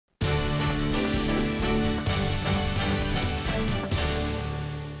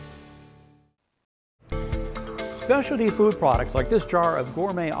Specialty food products like this jar of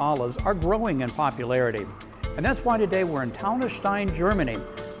gourmet olives are growing in popularity. And that's why today we're in Taunusstein, Germany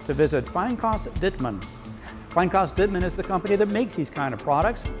to visit Feinkost Dittmann. Feinkost Dittmann is the company that makes these kind of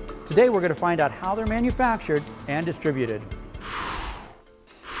products. Today we're going to find out how they're manufactured and distributed.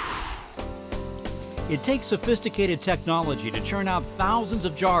 It takes sophisticated technology to churn out thousands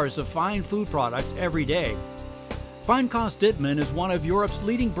of jars of fine food products every day. Feinkost Dittmann is one of Europe's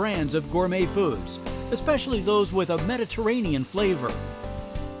leading brands of gourmet foods, especially those with a Mediterranean flavor.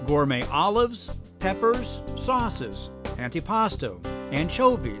 Gourmet olives, peppers, sauces, antipasto,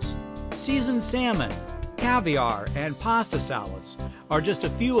 anchovies, seasoned salmon, caviar, and pasta salads are just a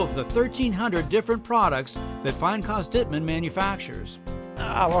few of the 1,300 different products that Feinkost Dittmann manufactures.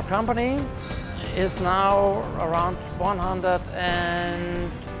 Our company is now around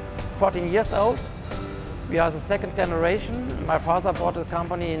 114 years old. We are the second generation. My father bought the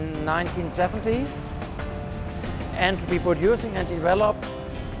company in 1970. And we're producing and develop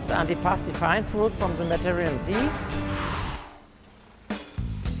the antipasti fine fruit from the Mediterranean Sea.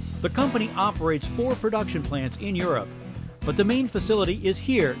 The company operates 4 production plants in Europe, but the main facility is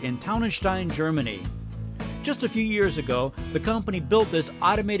here in Taunusstein, Germany. Just a few years ago, the company built this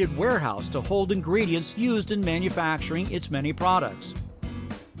automated warehouse to hold ingredients used in manufacturing its many products.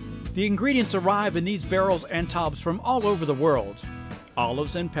 The ingredients arrive in these barrels and tubs from all over the world.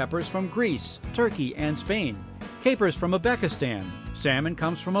 Olives and peppers from Greece, Turkey, and Spain. Capers from Uzbekistan, salmon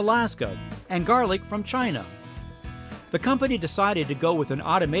comes from Alaska, and garlic from China. The company decided to go with an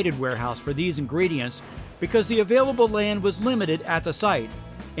automated warehouse for these ingredients because the available land was limited at the site,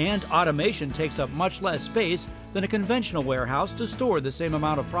 and automation takes up much less space than a conventional warehouse to store the same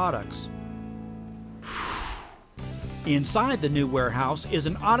amount of products. Inside the new warehouse is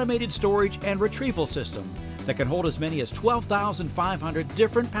an automated storage and retrieval system that can hold as many as 12,500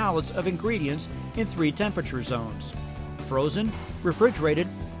 different pallets of ingredients in 3 temperature zones: frozen, refrigerated,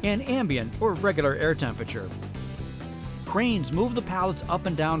 and ambient or regular air temperature. Cranes move the pallets up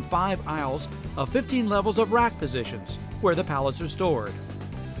and down 5 aisles of 15 levels of rack positions where the pallets are stored.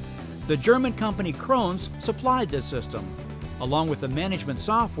 The German company Krones supplied this system, along with the management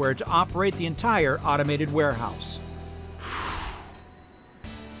software to operate the entire automated warehouse.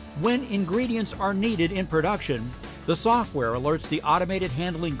 When ingredients are needed in production, the software alerts the automated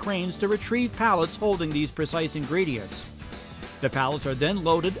handling cranes to retrieve pallets holding these precise ingredients. The pallets are then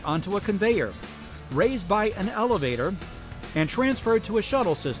loaded onto a conveyor, raised by an elevator, and transferred to a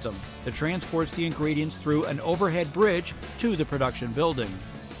shuttle system that transports the ingredients through an overhead bridge to the production building.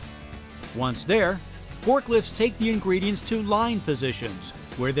 Once there, forklifts take the ingredients to line positions,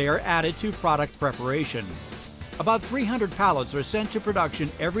 where they are added to product preparation. About 300 pallets are sent to production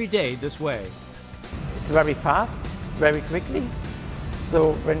every day this way. It's very fast, very quickly.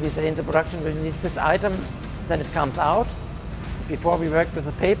 So when we say in the production we need this item, then it comes out. Before we work with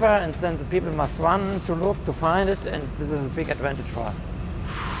the paper, and then the people must run to look, to find it, and this is a big advantage for us.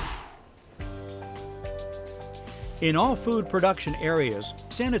 In all food production areas,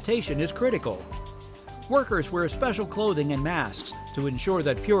 sanitation is critical. Workers wear special clothing and masks to ensure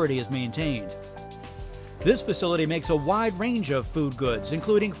that purity is maintained. This facility makes a wide range of food goods,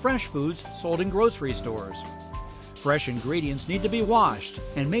 including fresh foods sold in grocery stores. Fresh ingredients need to be washed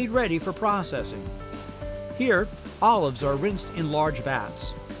and made ready for processing. Here, olives are rinsed in large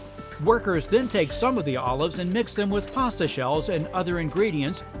vats. Workers then take some of the olives and mix them with pasta shells and other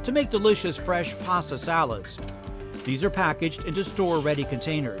ingredients to make delicious fresh pasta salads. These are packaged into store-ready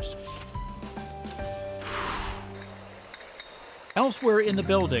containers. Elsewhere in the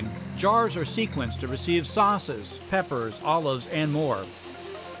building, jars are sequenced to receive sauces, peppers, olives, and more.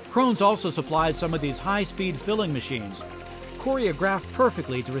 Krones also supplied some of these high-speed filling machines, choreographed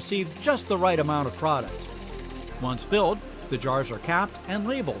perfectly to receive just the right amount of product. Once filled, the jars are capped and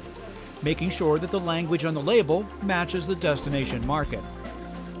labeled, making sure that the language on the label matches the destination market.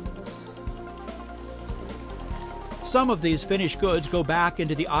 Some of these finished goods go back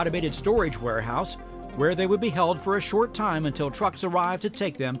into the automated storage warehouse, where they would be held for a short time until trucks arrive to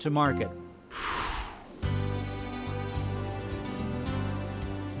take them to market.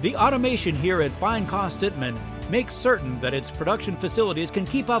 The automation here at Feinkost Dittmann makes certain that its production facilities can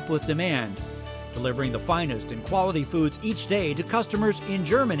keep up with demand, delivering the finest and quality foods each day to customers in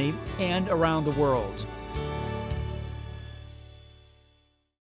Germany and around the world.